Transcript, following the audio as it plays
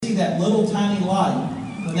see that little tiny light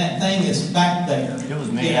when that thing is back there. It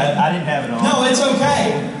was me. I didn't have it on. No, it's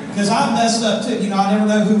okay. Because I messed up too. I never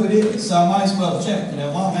know who it is. So I might as well check.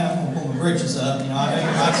 Mom, man, I'm going to pull my britches up. I know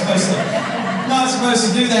you're not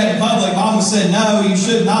supposed to do that in public. Mama said, no, you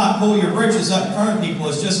should not pull your britches up in front of people.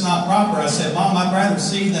 It's just not proper. I said, Mom, I'd rather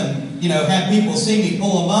see them, have people see me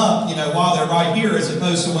pull them up, while they're right here as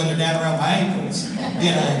opposed to when they're down around my ankles.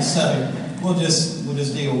 So we'll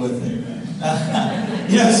just deal with it.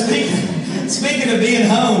 Speaking of being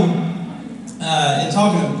home and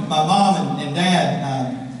talking to my mom and dad,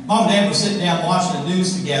 Mom and Dad were sitting down watching the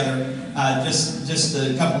news together just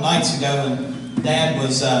a couple nights ago, and Dad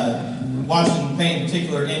was paying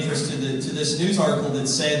particular interest to this news article that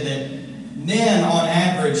said that men on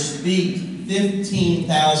average speak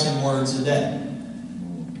 15,000 words a day.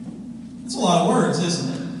 That's a lot of words,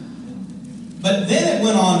 isn't it? But then it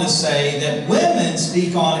went on to say that women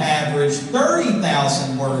speak on average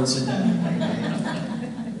 30,000 words a day.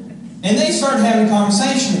 And they started having a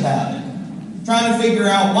conversation about it, trying to figure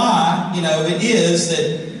out why, it is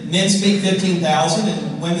that men speak 15,000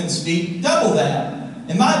 and women speak double that.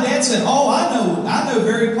 And my dad said, oh, I know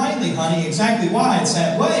very plainly, honey, exactly why it's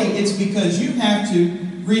that way. It's because you have to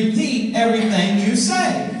repeat everything you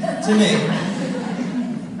say to me.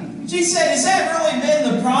 She said, has that really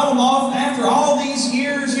been the problem after all these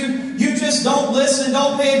years? You just don't listen,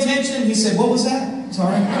 don't pay attention? He said, what was that?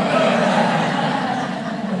 Sorry.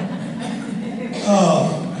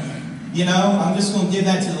 Oh. I'm just going to give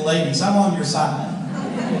that to the ladies. I'm on your side.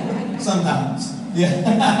 Sometimes.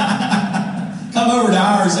 Yeah. Come over to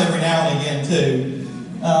ours every now and again, too.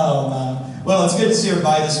 Oh, my. Well, it's good to see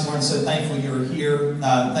everybody this morning. So thankful you were here.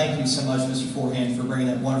 Thank you so much, Mr. Forehand, for bringing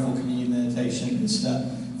that wonderful communion meditation. Just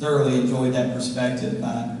thoroughly enjoyed that perspective.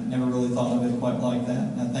 I never really thought of it quite like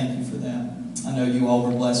that. I thank you for that. I know you all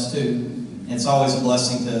were blessed, too. And it's always a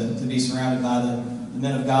blessing to be surrounded by the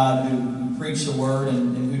men of God who preach the word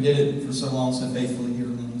and who did it for so long, so faithfully here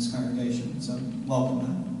in this congregation. So, welcome.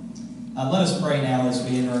 Let us pray now as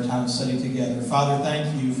we enter our time of study together. Father,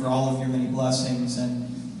 thank you for all of your many blessings and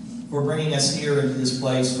for bringing us here into this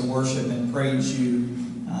place to worship and praise you.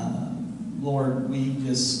 Lord, we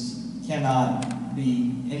just cannot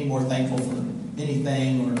be any more thankful for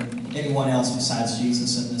anything or anyone else besides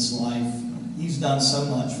Jesus in this life. He's done so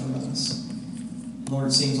much for us. Lord,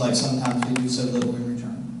 it seems like sometimes we do so little in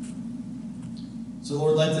return. So,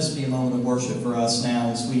 Lord, let this be a moment of worship for us now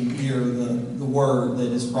as we hear the word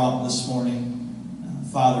that is brought this morning.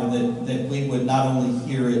 Father, that we would not only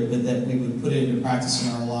hear it, but that we would put it into practice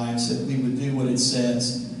in our lives, that we would do what it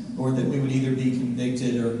says, Lord, that we would either be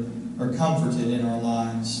convicted or comforted in our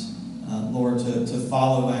lives, Lord, to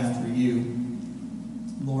follow after you,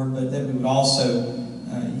 Lord, but that we would also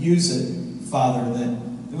use it, Father, that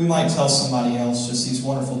we might tell somebody else just these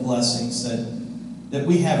wonderful blessings that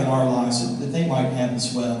we have in our lives, that they might have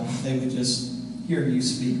as well. They would just hear you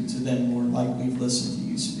speak to them, Lord, like we've listened to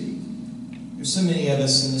you speak. There's so many of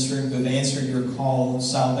us in this room who have answered your call of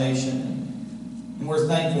salvation, and we're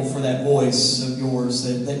thankful for that voice of yours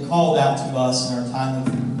that called out to us in our time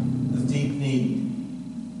of deep need.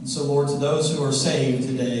 And so, Lord, to those who are saved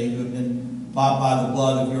today, who have been bought by the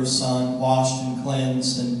blood of your Son, washed and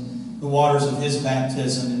cleansed, and the waters of his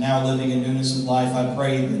baptism, and now living in newness of life, I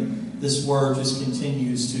pray that this word just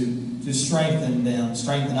continues to strengthen them,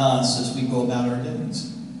 strengthen us as we go about our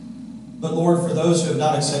days. But Lord, for those who have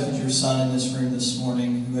not accepted your Son in this room this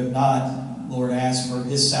morning, who have not, Lord, asked for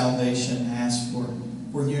his salvation, asked for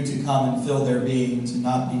you to come and fill their being, to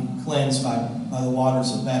not be cleansed by the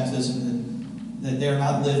waters of baptism, that they're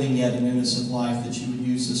not living yet in newness of life, that you would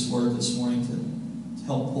use this word this morning to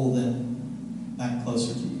help pull them back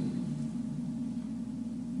closer to you.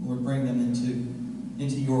 Lord, bring them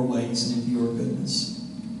into your ways and into your goodness.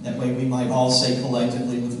 That way we might all say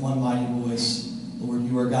collectively with one mighty voice, Lord,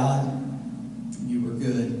 you are God, you are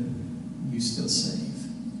good, you still save.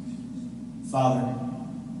 Father,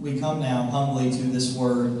 we come now humbly to this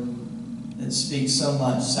word that speaks so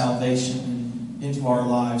much salvation into our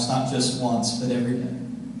lives, not just once, but every day.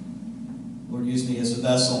 Lord, use me as a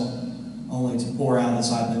vessel only to pour out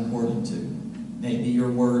as I've been poured into. May it be your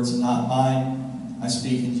words and not mine. I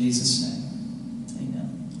speak in Jesus' name.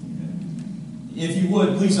 If you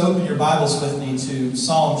would, please open your Bibles with me to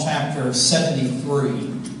Psalm chapter 73.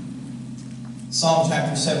 Psalm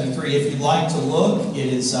chapter 73. If you'd like to look, it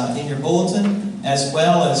is in your bulletin, as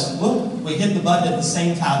well as, we hit the button at the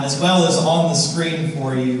same time, as well as on the screen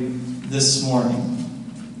for you this morning.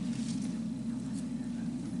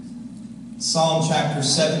 Psalm chapter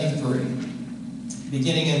 73,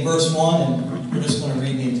 beginning in verse 1, and we're just going to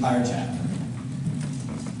read the entire chapter.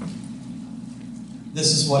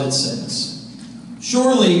 This is what it says.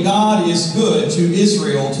 Surely God is good to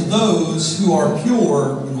Israel, to those who are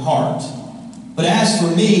pure in heart. But as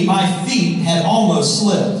for me, my feet had almost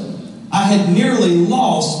slipped. I had nearly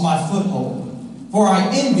lost my foothold. For I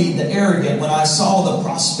envied the arrogant when I saw the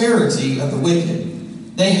prosperity of the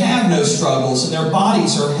wicked. They have no struggles, and their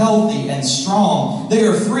bodies are healthy and strong. They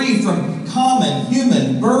are free from common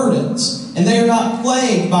human burdens, and they are not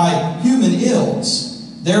plagued by human ills.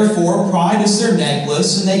 Therefore, pride is their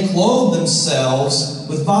necklace, and they clothe themselves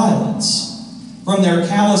with violence. From their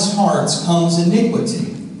callous hearts comes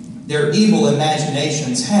iniquity. Their evil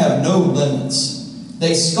imaginations have no limits.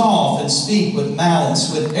 They scoff and speak with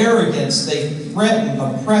malice. With arrogance they threaten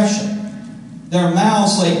oppression. Their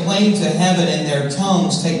mouths lay claim to heaven, and their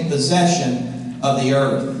tongues take possession of the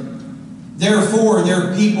earth. Therefore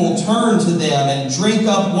their people turn to them and drink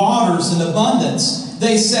up waters in abundance.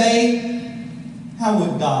 They say, how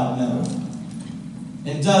would God know?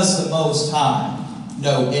 And does the Most High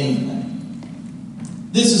know anything?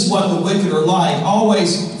 This is what the wicked are like,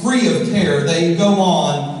 always free of care. They go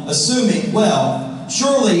on assuming wealth.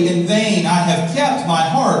 Surely in vain I have kept my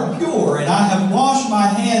heart pure, and I have washed my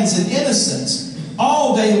hands in innocence.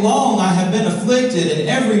 All day long I have been afflicted, and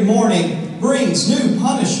every morning brings new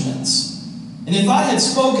punishments. And if I had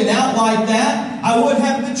spoken out like that, I would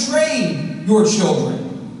have betrayed your children.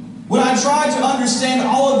 When I tried to understand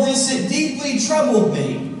all of this, it deeply troubled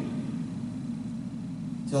me,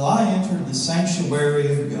 till I entered the sanctuary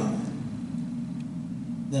of God.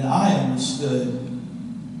 Then I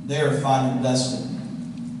understood their final destiny.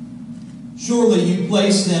 Surely you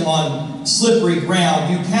place them on slippery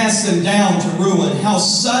ground. You cast them down to ruin. How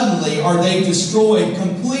suddenly are they destroyed,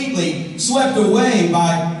 completely swept away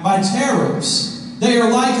by terrors. They are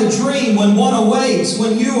like a dream when one awakes.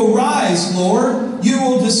 When you arise, Lord, you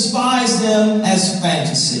will despise them as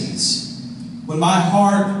fantasies. When my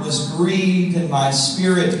heart was grieved and my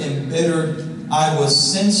spirit embittered, I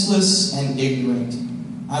was senseless and ignorant.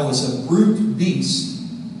 I was a brute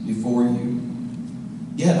beast before you.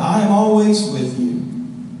 Yet I am always with you.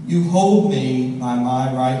 You hold me by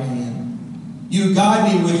my right hand. You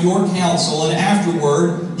guide me with your counsel, and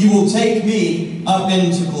afterward you will take me up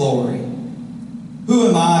into glory. Who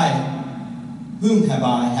am I? Whom have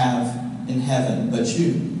I have in heaven but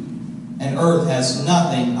you? And earth has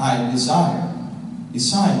nothing I desire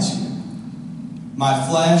besides you. My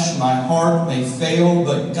flesh, my heart may fail,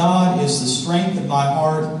 but God is the strength of my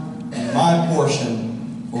heart and my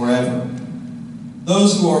portion forever.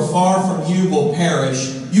 Those who are far from you will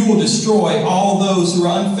perish. You will destroy all those who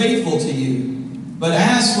are unfaithful to you. But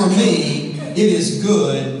as for me, it is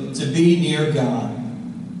good to be near God.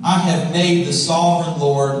 I have made the sovereign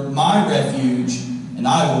Lord my refuge, and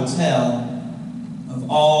I will tell of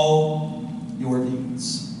all your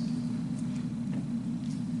deeds.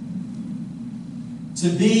 To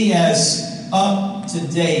be as up to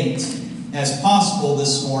date as possible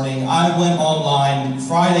this morning, I went online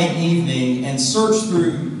Friday evening and searched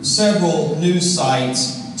through several news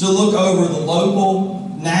sites to look over the local,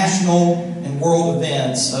 national, and world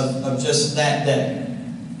events of just that day.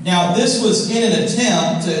 Now, this was in an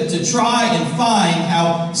attempt to try and find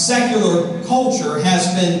how secular culture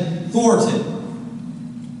has been thwarted.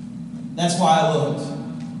 That's why I looked.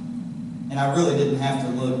 And I really didn't have to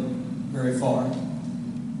look very far.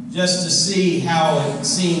 Just to see how it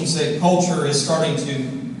seems that culture is starting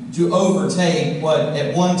to overtake what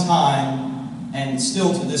at one time and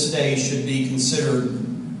still to this day should be considered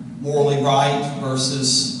morally right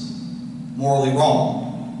versus morally wrong.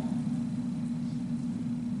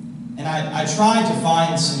 And I tried to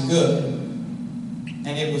find some good, and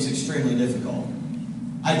it was extremely difficult.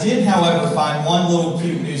 I did, however, find one little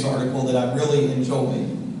cute news article that I really enjoyed,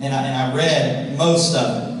 and I read most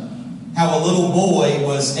of it. How a little boy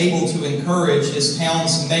was able to encourage his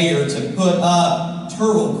town's mayor to put up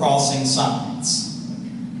turtle crossing signs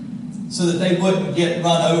so that they wouldn't get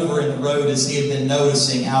run over in the road as he had been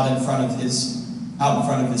noticing out in front of his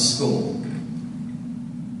school.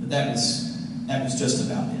 But that was just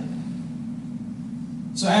about it.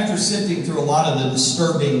 So after sifting through a lot of the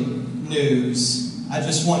disturbing news, I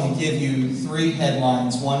just want to give you 3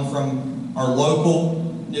 headlines. One from our local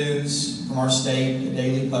news from our state, the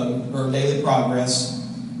Daily Progress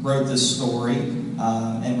wrote this story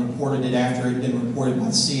and reported it after it had been reported by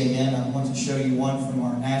CNN. I want to show you one from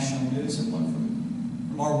our national news and one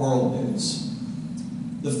from our world news.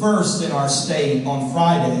 The first in our state on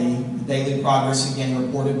Friday, the Daily Progress again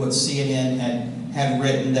reported what CNN had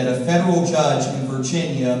written, that a federal judge in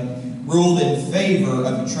Virginia ruled in favor of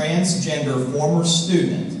a transgender former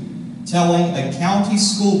student, telling a county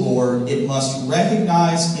school board it must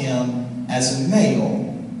recognize him as a male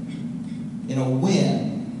in a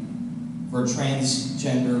win for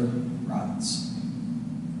transgender rights.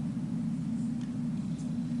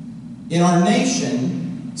 In our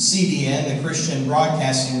nation, CBN, the Christian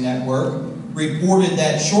Broadcasting Network, reported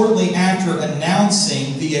that shortly after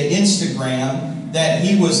announcing via Instagram that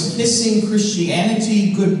he was kissing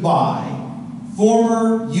Christianity goodbye,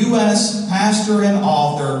 former U.S. pastor and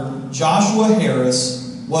author Joshua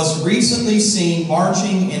Harris was recently seen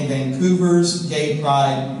marching in Vancouver's Gay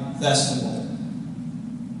Pride Festival.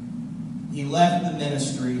 He left the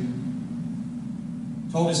ministry,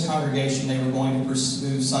 told his congregation they were going to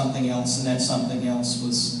pursue something else, and that something else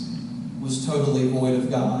was totally void of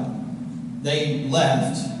God. They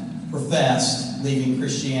left, professed, leaving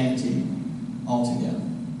Christianity altogether.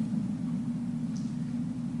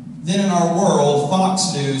 Then in our world,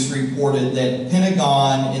 Fox News reported that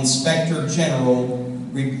Pentagon Inspector General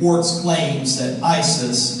reports claims that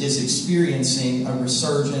ISIS is experiencing a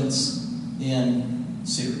resurgence in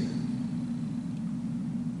Syria.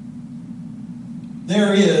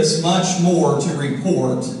 There is much more to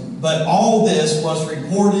report, but all this was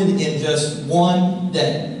reported in just one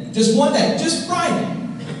day. Just one day, just Friday,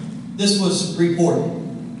 this was reported.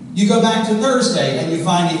 You go back to Thursday and you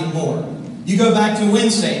find even more. You go back to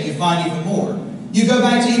Wednesday and you find even more. You go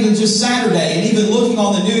back to even just Saturday and even looking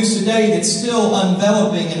on the news today that's still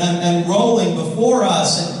enveloping and unrolling before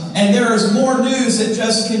us. And there is more news that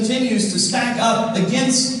just continues to stack up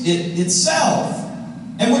against it itself.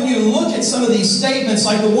 And when you look at some of these statements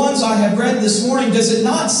like the ones I have read this morning, does it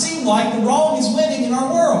not seem like the wrong is winning in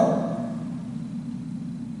our world?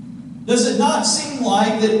 Does it not seem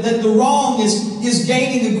like that the wrong is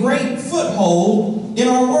gaining a great foothold in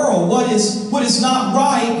our world? What is not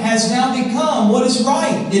right has now become what is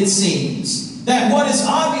right, it seems. That what is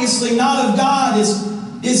obviously not of God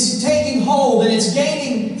is taking hold and it's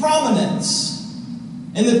gaining prominence.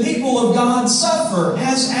 And the people of God suffer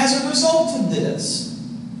as a result of this.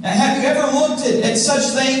 Have you ever looked at such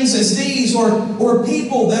things as these or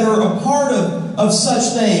people that are a part of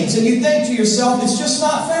such things and you think to yourself, it's just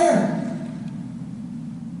not fair.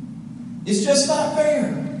 It's just not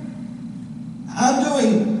fair. I'm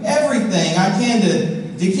doing everything I can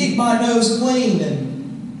to keep my nose clean and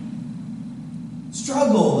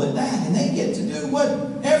struggle at that. And they get to do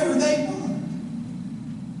whatever they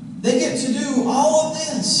want. They get to do all of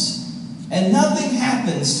this. And nothing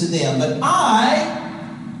happens to them. But I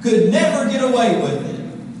could never get away with it.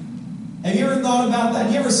 Have you ever thought about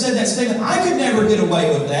that? You ever said that statement? I could never get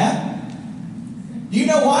away with that. Do you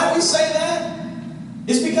know why we say that?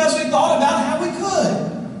 It's because we thought about how we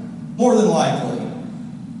could, more than likely.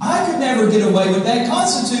 I could never get away with that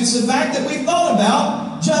constitutes the fact that we thought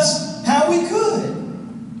about just how we could.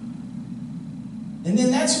 And then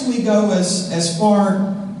that's when we go as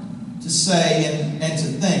far to say and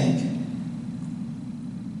to think,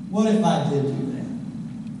 what if I did do that?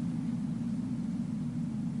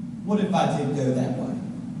 What if I did go that way?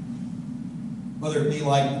 Whether it be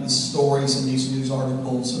like the stories in these news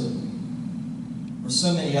articles or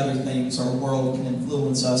so many other things our world can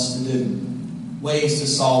influence us to do. Ways to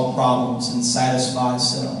solve problems and satisfy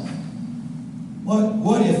self.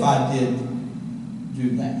 What if I did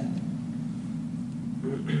do that?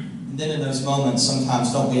 And then in those moments,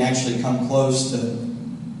 sometimes don't we actually come close to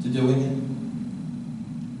doing it?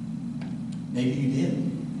 Maybe you did.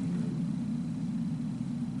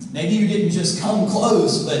 Maybe you didn't just come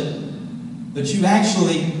close, but you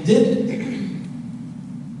actually did it.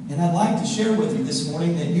 And I'd like to share with you this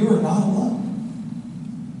morning that you are not alone.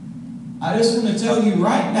 I just want to tell you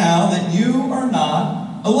right now that you are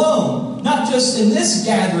not alone. Not just in this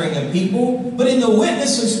gathering of people, but in the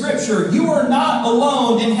witness of Scripture. You are not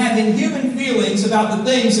alone in having human feelings about the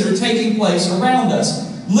things that are taking place around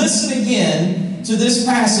us. Listen again to this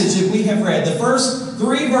passage that we have read. The first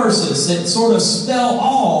 3 verses that sort of spell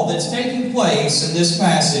all that's taking place in this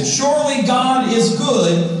passage. Surely God is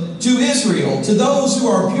good to Israel, to those who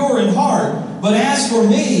are pure in heart. But as for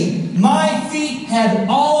me, my feet had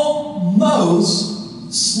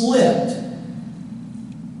almost slipped.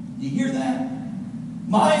 You hear that?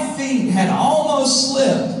 My feet had almost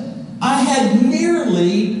slipped. I had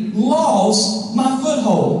nearly lost my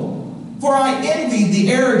foothold. For I envied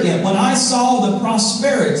the arrogant when I saw the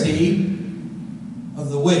prosperity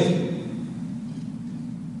of the wicked.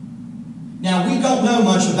 Now, we don't know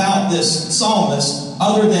much about this psalmist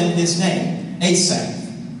other than his name, Asaph.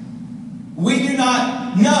 We do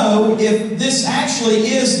not know if this actually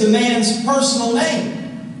is the man's personal name.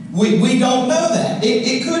 We don't know that.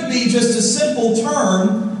 It could be just a simple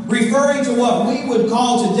term referring to what we would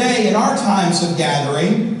call today in our times of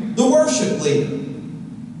gathering, the worship leader.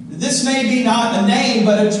 This may be not a name,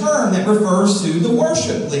 but a term that refers to the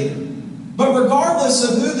worship leader. But regardless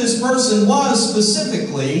of who this person was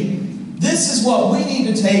specifically, this is what we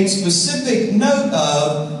need to take specific note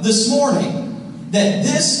of this morning. That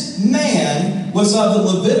this man was of the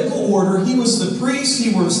Levitical order. He was the priest.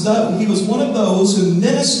 He was one of those who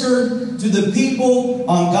ministered to the people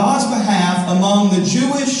on God's behalf among the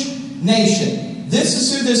Jewish nation. This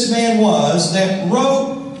is who this man was that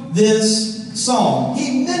wrote this psalm.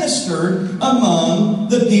 He ministered among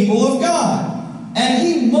the people of God. And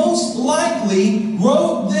he most likely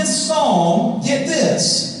wrote this psalm, get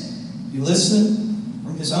this, you listen,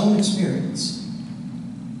 from his own experience.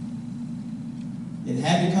 It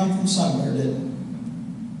had to come from somewhere, didn't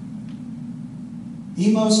it?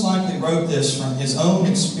 He most likely wrote this from his own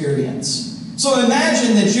experience. So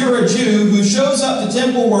imagine that you're a Jew who shows up to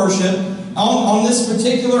temple worship on this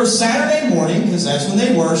particular Saturday morning, because that's when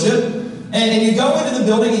they worship, and you go into the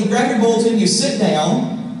building, you grab your bulletin, you sit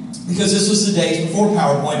down, because this was the days before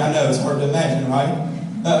PowerPoint. I know, it's hard to imagine, right?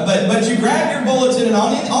 But you grab your bulletin, and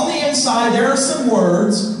on the inside there are some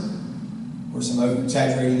words, or some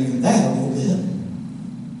over-exaggerating even that a little bit.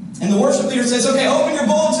 And the worship leader says, okay, open your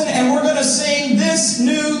bulletin, and we're going to sing this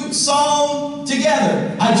new song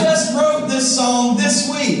together. I just wrote this song this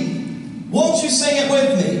week. Won't you sing it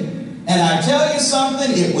with me? And I tell you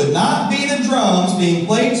something, it would not be the drums being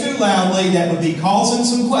played too loudly that would be causing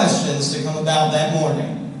some questions to come about that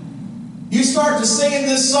morning. You start to singing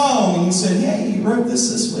this song, and you say, hey, you wrote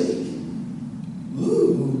this week.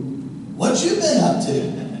 Ooh, what you been up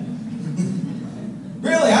to?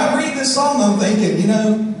 Really, I read this song, I'm thinking,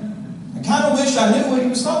 I kind of wish I knew what he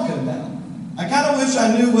was talking about. I kind of wish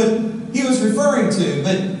I knew what he was referring to.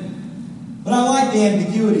 But I like the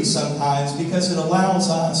ambiguity sometimes because it allows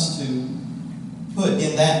us to put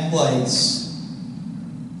in that place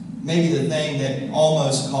maybe the thing that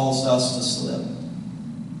almost caused us to slip.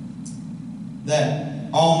 That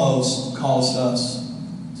almost caused us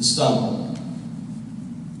to stumble.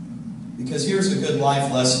 Because here's a good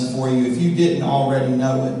life lesson for you if you didn't already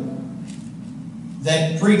know it.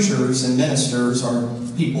 That preachers and ministers are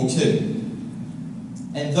people too.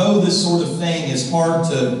 And though this sort of thing is hard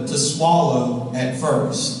to swallow at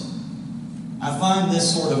first, I find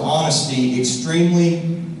this sort of honesty extremely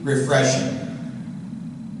refreshing.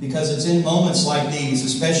 Because it's in moments like these,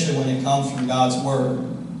 especially when it comes from God's Word,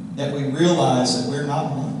 that we realize that we're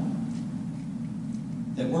not alone.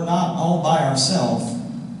 That we're not all by ourselves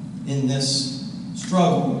in this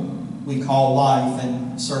struggle we call life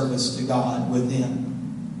and service to God within.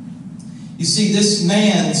 You see, this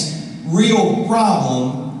man's real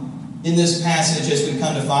problem in this passage, as we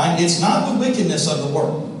come to find, it's not the wickedness of the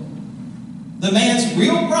world. The man's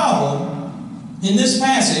real problem in this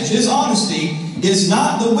passage, his honesty, is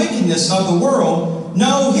not the wickedness of the world.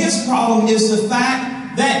 No, his problem is the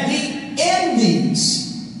fact that he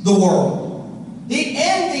envies the world. He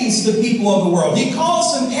envies the people of the world. He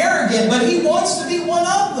calls them arrogant, but he wants to be one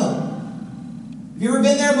of them. Have you ever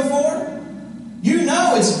been there before? You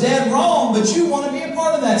know it's dead wrong, but you want to be a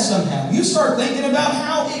part of that somehow. You start thinking about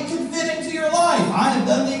how it could fit into your life. I have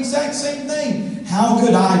done the exact same thing. How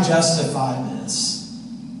could I justify this?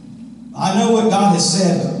 I know what God has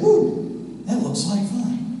said, but whoo, that looks like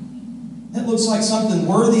fun. That looks like something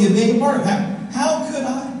worthy of being a part of. How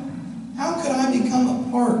could I become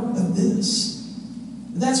a part of this?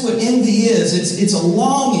 That's what envy is. It's a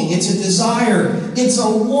longing. It's a desire. It's a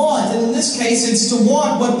want. And in this case, it's to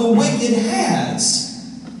want what the wicked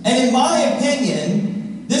has. And in my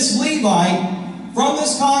opinion, this Levite, from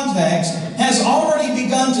this context, has already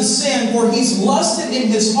begun to sin, for he's lusted in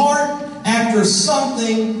his heart after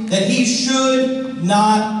something that he should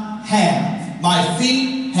not have. My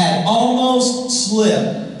feet had almost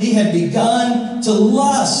slipped. He had begun to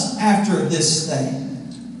lust after this thing.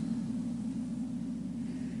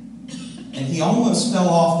 And he almost fell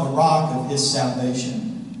off the rock of his salvation.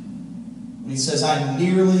 When he says, I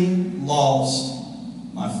nearly lost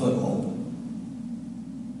my foothold.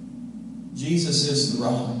 Jesus is the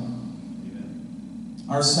rock.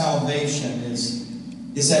 Our salvation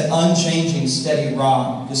is that unchanging, steady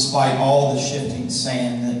rock, despite all the shifting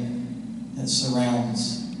sand that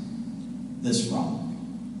surrounds this rock.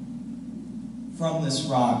 From this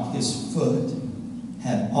rock, his foot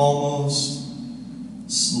had almost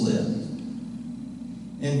slipped.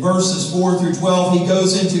 In verses 4 through 12, he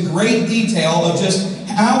goes into great detail of just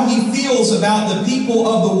how he feels about the people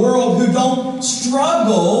of the world who don't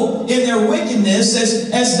struggle in their wickedness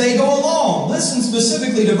as they go along. Listen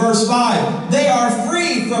specifically to verse 5. They are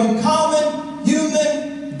free from common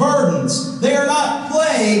human burdens. They are not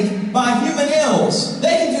plagued by human ills. They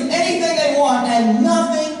can do anything they want and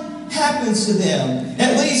nothing happens to them.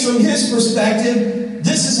 At least from his perspective,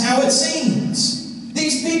 this is how it seems.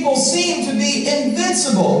 These people seem to be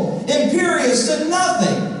invincible, imperious to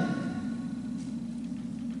nothing.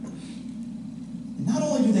 And not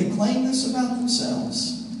only do they claim this about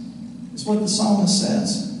themselves, it's what the psalmist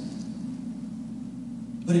says,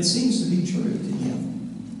 but it seems to be true to him.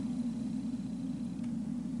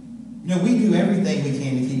 You know, we do everything we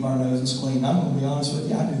can to keep our noses clean. I'm going to be honest with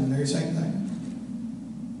you, I do the very same thing.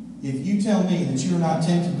 If you tell me that you're not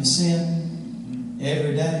tempted to sin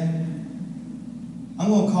every day, I'm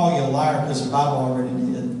going to call you a liar because the Bible already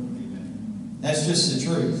did. That's just the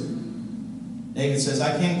truth. David says,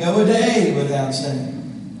 I can't go a day without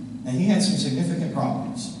sinning. And he had some significant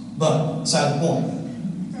problems. But, beside the point,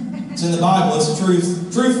 it's in the Bible. It's the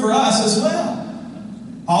truth for us as well.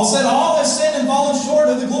 Paul said, all have sinned and fallen short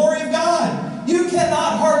of the glory of God. You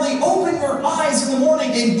cannot hardly open your eyes in the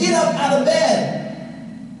morning and get up out of bed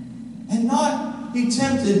and not be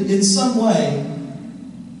tempted in some way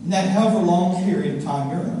in that however long period of time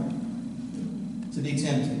you're in to be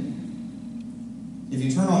tempted. If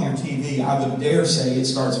you turn on your TV, I would dare say it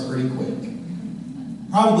starts pretty quick.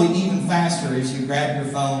 Probably even faster as you grab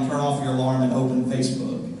your phone, turn off your alarm, and open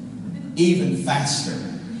Facebook. Even faster.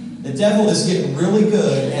 The devil is getting really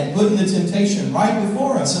good at putting the temptation right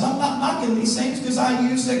before us. And I'm not knocking these things because I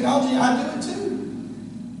use technology. I do it too.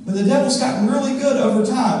 But the devil's gotten really good over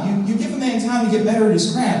time. You give a man time to get better at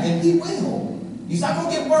his craft, and he will. He's not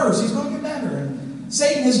going to get worse. He's going to get better. And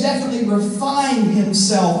Satan has definitely refined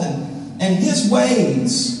himself and his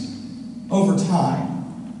ways over time.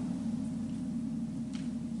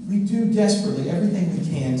 We do desperately everything we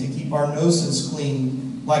can to keep our noses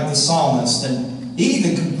clean like the psalmist. And he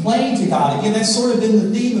even complained to God. Again, that's sort of been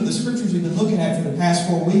the theme of the scriptures we've been looking at for the past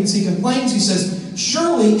 4 weeks. He complains, he says,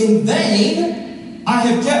 surely in vain I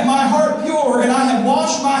have kept my heart pure and I have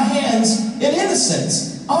washed my hands in innocence.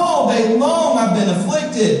 All day long I've been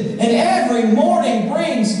afflicted, and every morning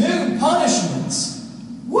brings new punishments.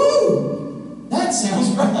 Woo! That sounds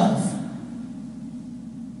rough.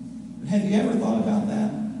 But have you ever thought about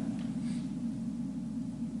that?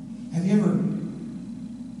 Have you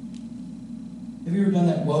ever done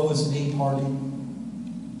that woe is me party?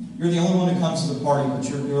 You're the only one who comes to the party, but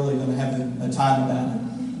you're really going to have a time about it.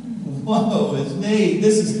 Woe is me.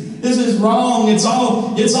 This is wrong. It's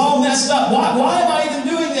all messed up. Why am I even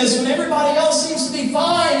doing this when everybody else seems to be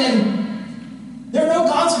fine and there are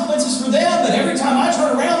no consequences for them, but every time I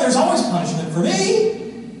turn around there's always punishment for me?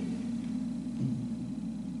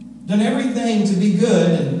 Done everything to be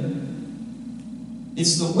good, and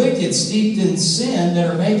it's the wicked steeped in sin that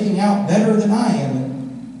are making out better than I am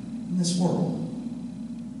in this world.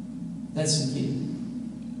 That's the key.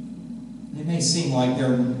 It may seem like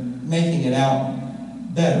they're making it out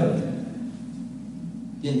better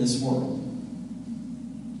in this world.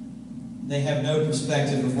 They have no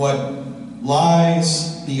perspective of what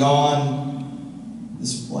lies beyond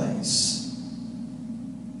this place.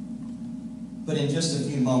 But in just a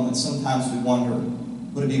few moments, sometimes we wonder,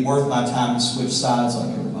 would it be worth my time to switch sides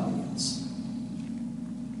like everybody else?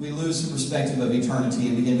 We lose the perspective of eternity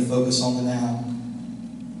and begin to focus on the now.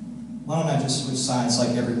 Why don't I just switch sides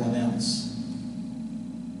like everyone else?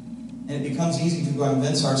 And it becomes easy to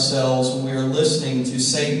convince ourselves when we are listening to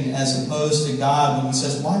Satan as opposed to God when he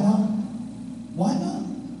says, why not? Why not?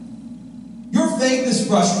 Your faith is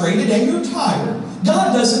frustrated and you're tired.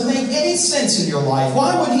 God doesn't make any sense in your life.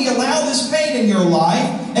 Why would he allow this pain in your life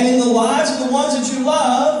and in the lives of the ones that you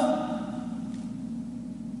love?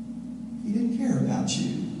 He didn't care about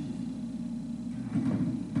you.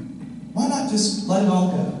 Why not just let it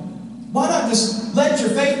all go? Why not just let your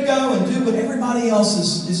faith go and do what everybody else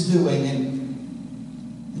is doing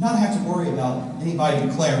and not have to worry about anybody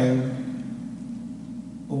declaring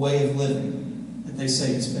a way of living that they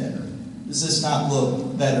say is better? Does this not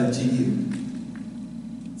look better to you?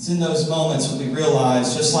 It's in those moments when we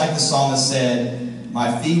realize, just like the psalmist said,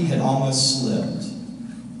 my feet had almost slipped.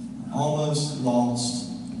 I almost lost,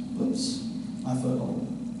 my foothold.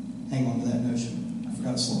 Hang on to that notion. I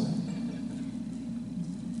forgot to slow down.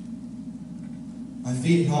 My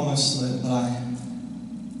feet had almost slipped, but I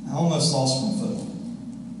almost lost my foothold.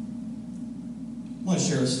 I want to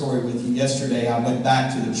share a story with you. Yesterday, I went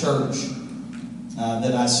back to the church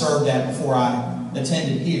that I served at before I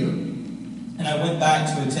attended here. And I went back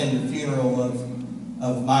to attend the funeral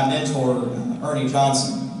of my mentor, Ernie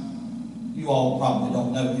Johnson. You all probably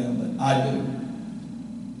don't know him, but I do.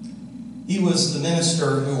 He was the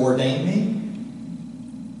minister who ordained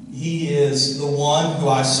me. He is the one who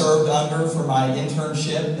I served under for my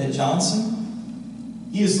internship at Johnson.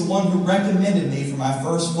 He is the one who recommended me for my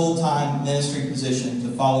first full-time ministry position to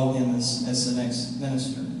follow him as the next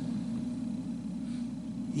minister.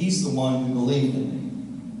 He's the one who believed in me.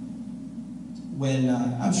 When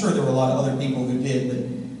I'm sure there were a lot of other people who did,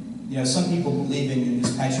 but some people believing and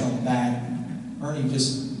just pat you on the back. Ernie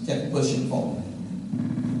just kept pushing forward.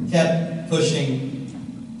 Kept pushing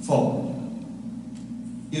forward.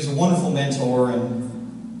 He was a wonderful mentor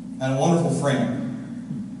and a wonderful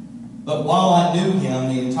friend. But while I knew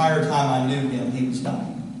him, the entire time I knew him, he was dying.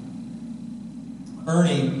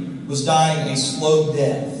 Ernie was dying a slow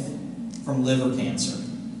death from liver cancer.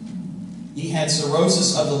 He had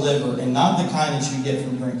cirrhosis of the liver, and not the kind that you get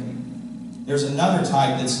from drinking. There's another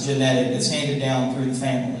type that's genetic, that's handed down through the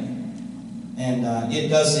family. And it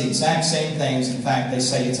does the exact same things. In fact, they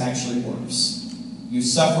say it's actually worse. You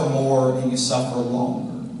suffer more and you suffer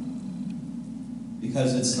longer.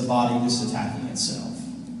 Because it's the body just attacking itself.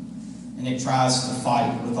 And it tries to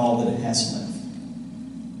fight with all that it has left.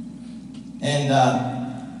 And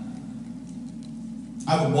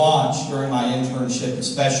I would watch during my internship,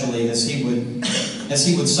 especially as he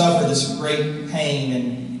would suffer this great pain,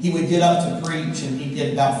 and he would get up to preach, and he'd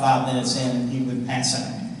get about 5 minutes in, and he would pass out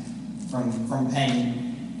from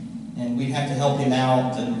pain, and we'd have to help him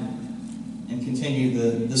out and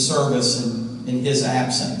continue the service in his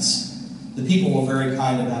absence. The people were very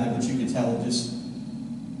kind about it, but you could tell it just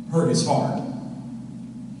hurt his heart.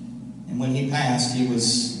 And when he passed, he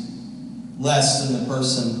was less than the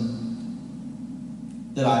person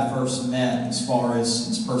that I first met as far as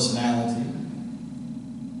his personality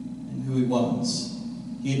and who he was.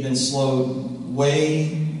 He had been slowed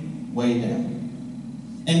way, way down.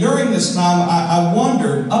 And during this time, I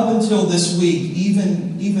wondered, up until this week,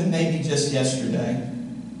 even maybe just yesterday,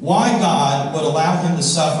 why God would allow him to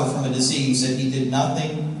suffer from a disease that he did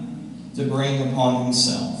nothing to bring upon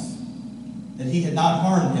himself. That he had not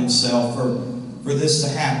harmed himself for this to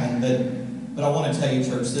happen. But I want to tell you,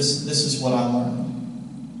 church, this is what I learned.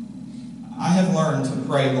 I have learned to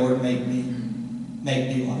pray, Lord, make me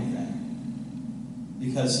like that.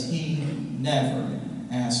 Because he never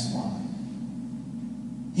asked why.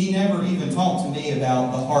 He never even talked to me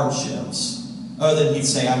about the hardships, other than he'd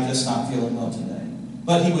say, I'm just not feeling well today.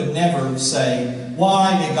 But he would never say,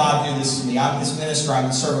 why did God do this to me? I'm his minister, I'm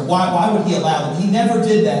his servant. Why would he allow it? He never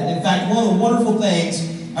did that. In fact, one of the wonderful things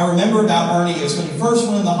I remember about Ernie is when he first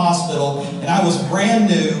went in the hospital, and I was brand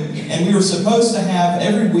new, and we were supposed to have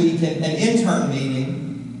every week an intern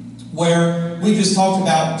meeting where we just talked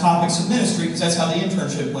about topics of ministry, because that's how the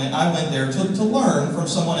internship went. I went there to learn from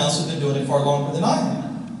someone else who had been doing it far longer than I had.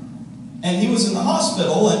 And he was in the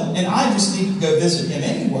hospital, and I just needed to go visit him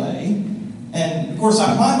anyway. And, of course,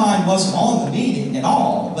 my mind wasn't on the meeting at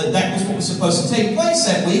all, but that was what was supposed to take place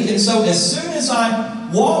that week. And so as soon as I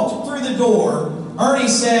walked through the door, Ernie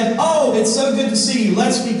said, oh, it's so good to see you.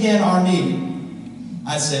 Let's begin our meeting.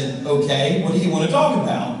 I said, okay, what do you want to talk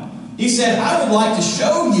about? He said, I would like to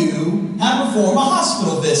show you how to perform a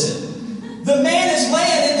hospital visit. The man is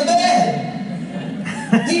laying in the bed.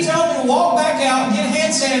 He told me to walk back out, get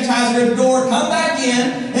hand sanitizer at the door, come back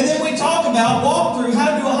in, and then we talk about, walk through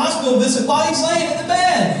how to do a hospital visit while he's laying in the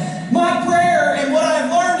bed. My prayer and what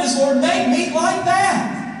I've learned is, Lord, make me like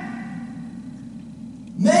that.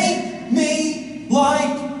 Make me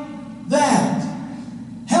like that.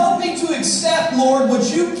 Help me to accept, Lord,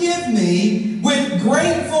 what you give me with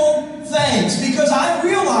grateful thanks. Because I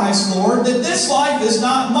realize, Lord, that this life is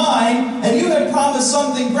not mine, and you have promised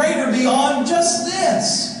something greater beyond just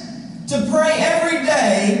this. To pray every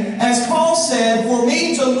day, as Paul said, for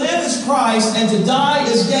me to live as Christ and to die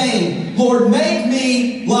as gain. Lord, make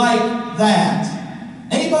me like that.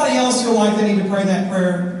 Anybody else feel like they need to pray that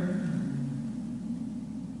prayer?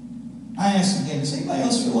 I ask again, does anybody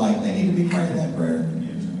else feel like they need to be praying that prayer?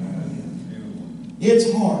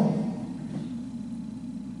 It's hard.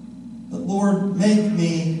 But Lord, make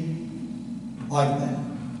me like that.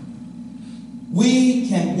 We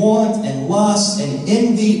can want and lust and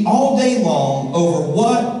envy all day long over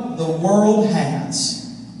what the world has,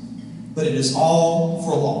 but it is all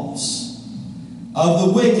for loss. Of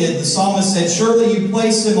the wicked, the psalmist said, surely you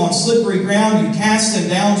place them on slippery ground, you cast them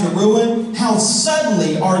down to ruin. How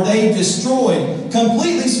suddenly are they destroyed,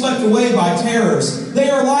 completely swept away by terrors. They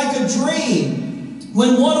are like a dream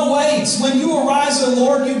when one awakes. When you arise, O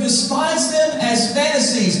Lord, you despise them as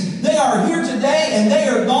fantasies. They are here today and they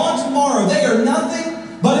are gone tomorrow. They are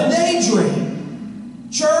nothing but a daydream.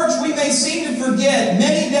 Church, we may seem to forget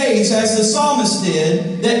many days, as the psalmist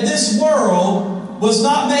did, that this world was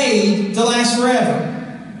not made to last forever.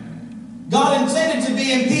 God intended to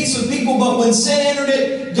be in peace with people, but when sin entered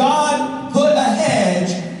it, God put a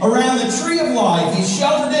hedge around the tree of life. He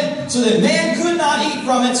sheltered it so that man could not eat from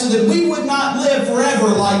from it so that we would not live forever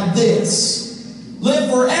like this.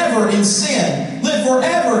 Live forever in sin. Live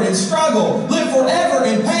forever in struggle. Live forever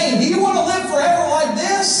in pain. Do you want to live forever like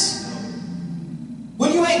this?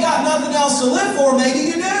 When you ain't got nothing else to live for, maybe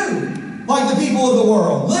you do. Like the people of the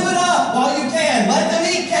world. Live it up while you can. Let them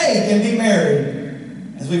eat cake and be merry.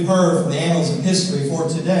 As we've heard from the annals of history, for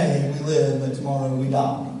today we live, but tomorrow we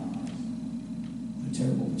die. What a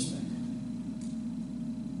terrible perspective.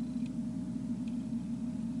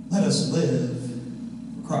 Let us live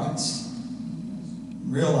for Christ.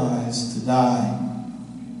 Realize to die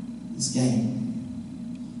is gain.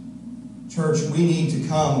 Church, we need to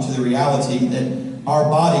come to the reality that our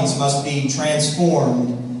bodies must be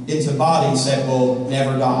transformed into bodies that will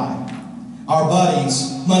never die. Our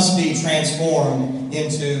bodies must be transformed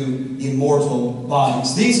into immortal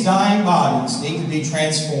bodies. These dying bodies need to be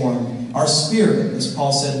transformed. Our spirit, as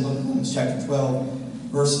Paul said in the book of Romans chapter 12,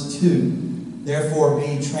 verse 2, therefore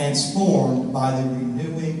be transformed by the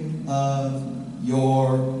renewing of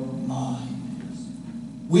your mind.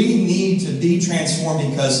 We need to be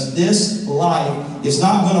transformed because this life is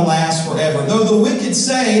not going to last forever. Though the wicked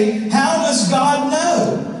say, how does God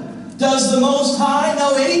know? Does the Most High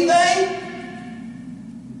know anything?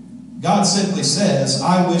 God simply says,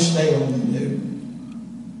 I wish they only knew.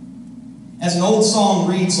 As an old song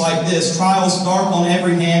reads like this, trials dark on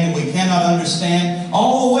every hand and we cannot understand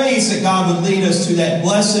all the ways that God would lead us to that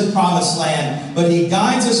blessed promised land. But He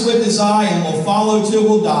guides us with His eye and will follow till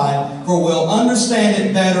we'll die, for we'll understand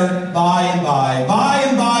it better by and by. By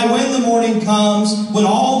and by, when the morning comes, when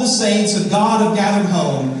all the saints of God have gathered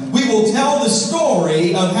home, we will tell the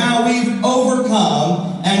story of how we've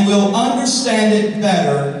overcome and we'll understand it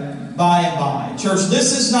better by and by. Church,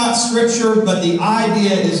 this is not Scripture, but the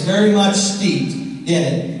idea is very much steeped in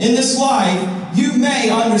it. In this life, you may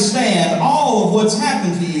understand all of what's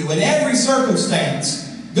happened to you in every circumstance.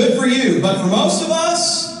 Good for you. But for most of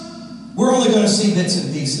us, we're only going to see bits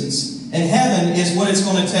and pieces. And heaven is what it's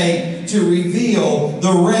going to take to reveal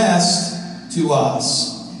the rest to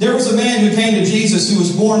us. There was a man who came to Jesus who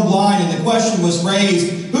was born blind, and the question was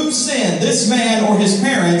raised, who sinned, this man or his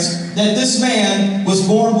parents, that this man was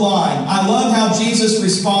born blind? I love how Jesus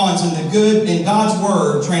responds in God's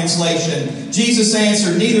Word translation. Jesus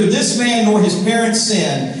answered, neither this man nor his parents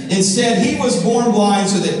sinned. Instead, he was born blind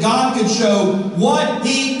so that God could show what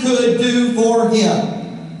He could do for him.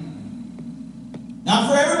 Not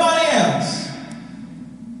for everybody else,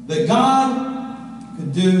 but God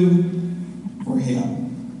could do for him.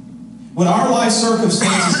 When our life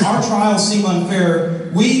circumstances, our trials seem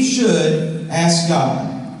unfair, we should ask God,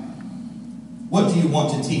 what do you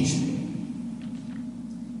want to teach me?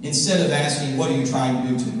 Instead of asking, what are you trying to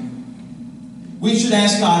do to me? We should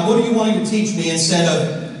ask God, what are you wanting to teach me? Instead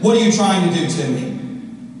of, what are you trying to do to me?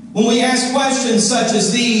 When we ask questions such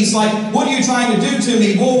as these, like, what are you trying to do to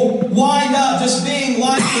me? We'll wind up just being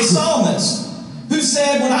like the psalmist, who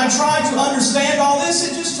said, when I tried to understand all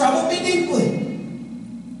this, it just troubled me deeply.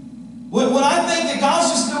 When I think that God's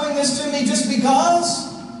just doing this to me just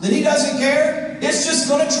because, that He doesn't care, it's just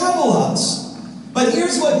going to trouble us. But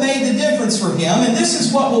here's what made the difference for him, and this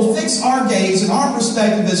is what will fix our gaze and our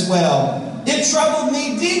perspective as well. It troubled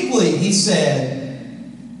me deeply, he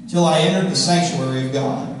said, till I entered the sanctuary of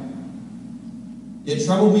God. It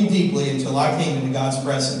troubled me deeply until I came into God's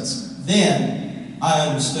presence. Then I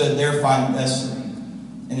understood their final destiny,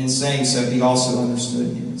 and in saying so, He also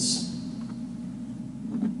understood his.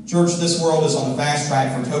 Church, this world is on a fast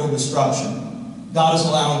track for total destruction. God is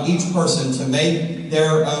allowing each person to make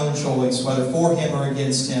their own choice, whether for Him or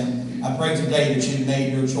against Him. I pray today that you've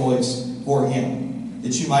made your choice for Him,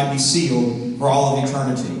 that you might be sealed for all of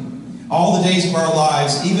eternity. All the days of our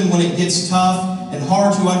lives, even when it gets tough and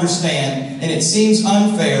hard to understand, and it seems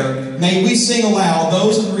unfair, may we sing aloud,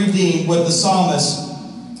 those of the redeemed, with the psalmist,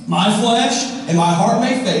 my flesh and my heart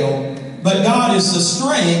may fail, but God is the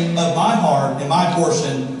strength of my heart and my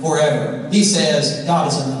portion forever. He says, God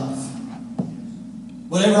is enough.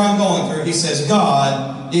 Whatever I'm going through, He says,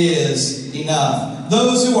 God is enough.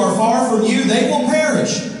 Those who are far from you, they will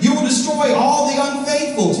perish. You will destroy all the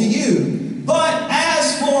unfaithful to you. But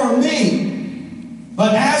as for me,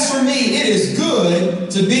 it is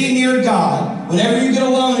good to be near God. Whenever you get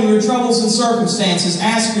alone in your troubles and circumstances,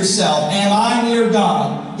 ask yourself, am I near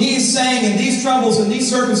God? He is saying, in these troubles and these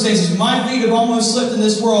circumstances, my feet have almost slipped in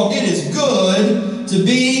this world. It is good to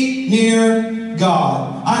be near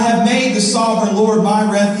God. I have made the sovereign Lord my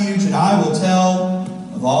refuge, and I will tell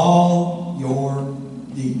of all your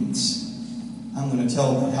deeds. I'm going to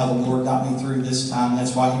tell about how the Lord got me through this time.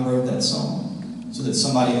 That's why He wrote that song, so that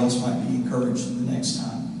somebody else might be encouraged the next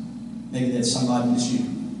time. Maybe that somebody is you.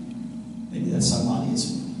 Maybe that somebody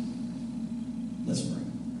is me. Let's pray.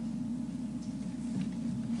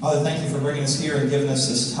 Father, thank you for bringing us here and giving us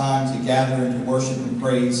this time to gather and to worship and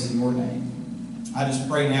praise in your name. I just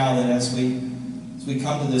pray now that as we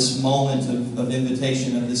come to this moment of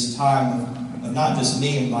invitation, of this time of not just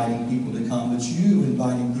me inviting people to come, but you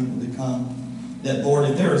inviting people to come, that, Lord,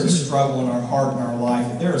 if there is a struggle in our heart and our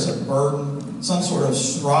life, if there is a burden, some sort of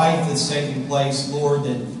strife that's taking place, Lord,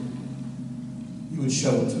 that you would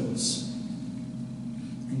show it to us.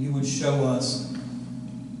 And you would show us,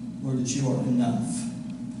 Lord, that you are enough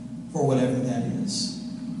for whatever that is.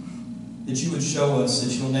 That you would show us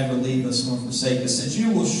that you'll never leave us nor forsake us. That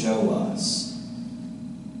you will show us,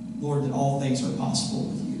 Lord, that all things are possible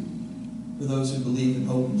with you for those who believe and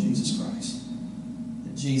hope in Jesus Christ.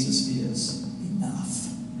 That Jesus is enough.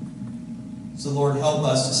 So, Lord, help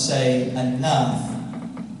us to say enough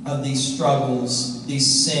of these struggles,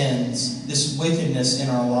 these sins, this wickedness in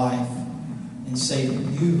our life, and say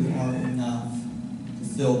that you are enough to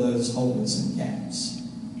fill those holes and gaps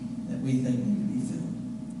that we think need to be filled.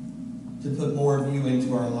 To put more of you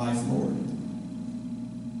into our life, Lord,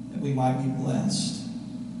 that we might be blessed.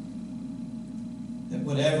 That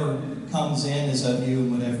whatever comes in is of you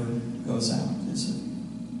and whatever goes out is of you.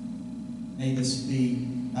 May this be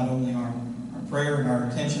not only our prayer and our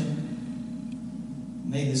attention,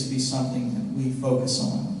 may this be something that we focus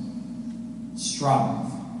on, strive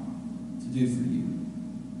to do for you.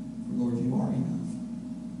 For Lord, you are enough.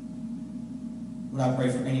 Lord, I pray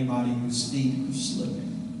for anybody whose feet are slipping.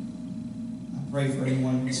 I pray for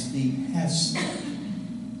anyone whose feet have slipped,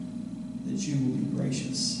 that you will be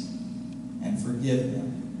gracious and forgive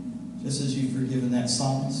them, just as you've forgiven that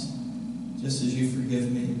psalmist, just as you forgive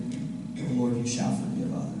me. Oh, Lord, you shall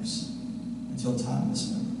forgive others until time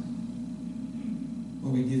is over.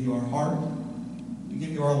 Lord, we give you our heart. We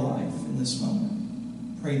give you our life in this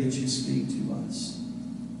moment. Pray that you speak to us,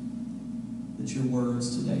 that your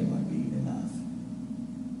words today might be enough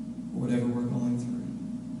for whatever we're going through.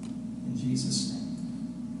 In Jesus' name,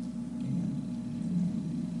 amen.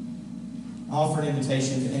 I offer an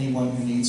invitation to anyone who needs